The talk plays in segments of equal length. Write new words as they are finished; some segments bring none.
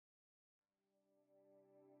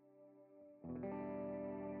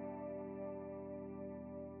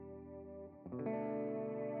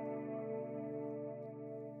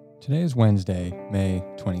Today is Wednesday, May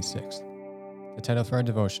 26th. The title for our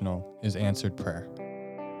devotional is Answered Prayer.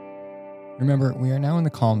 Remember, we are now in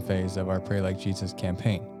the calm phase of our Pray Like Jesus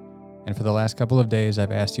campaign, and for the last couple of days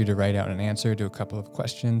I've asked you to write out an answer to a couple of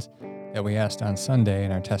questions that we asked on Sunday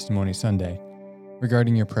in our Testimony Sunday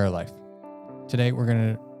regarding your prayer life. Today we're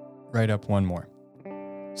going to write up one more.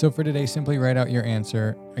 So for today, simply write out your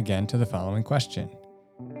answer again to the following question.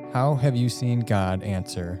 How have you seen God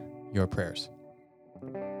answer your prayers?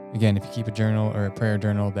 Again, if you keep a journal or a prayer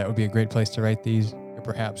journal, that would be a great place to write these, or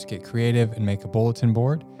perhaps get creative and make a bulletin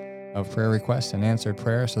board of prayer requests and answered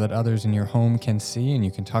prayer so that others in your home can see and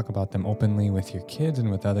you can talk about them openly with your kids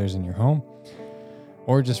and with others in your home.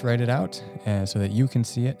 Or just write it out so that you can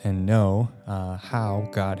see it and know how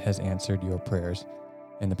God has answered your prayers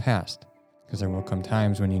in the past, because there will come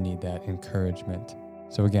times when you need that encouragement.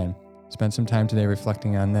 So again, spend some time today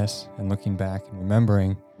reflecting on this and looking back and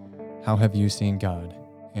remembering, how have you seen God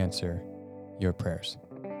answer your prayers?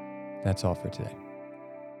 That's all for today.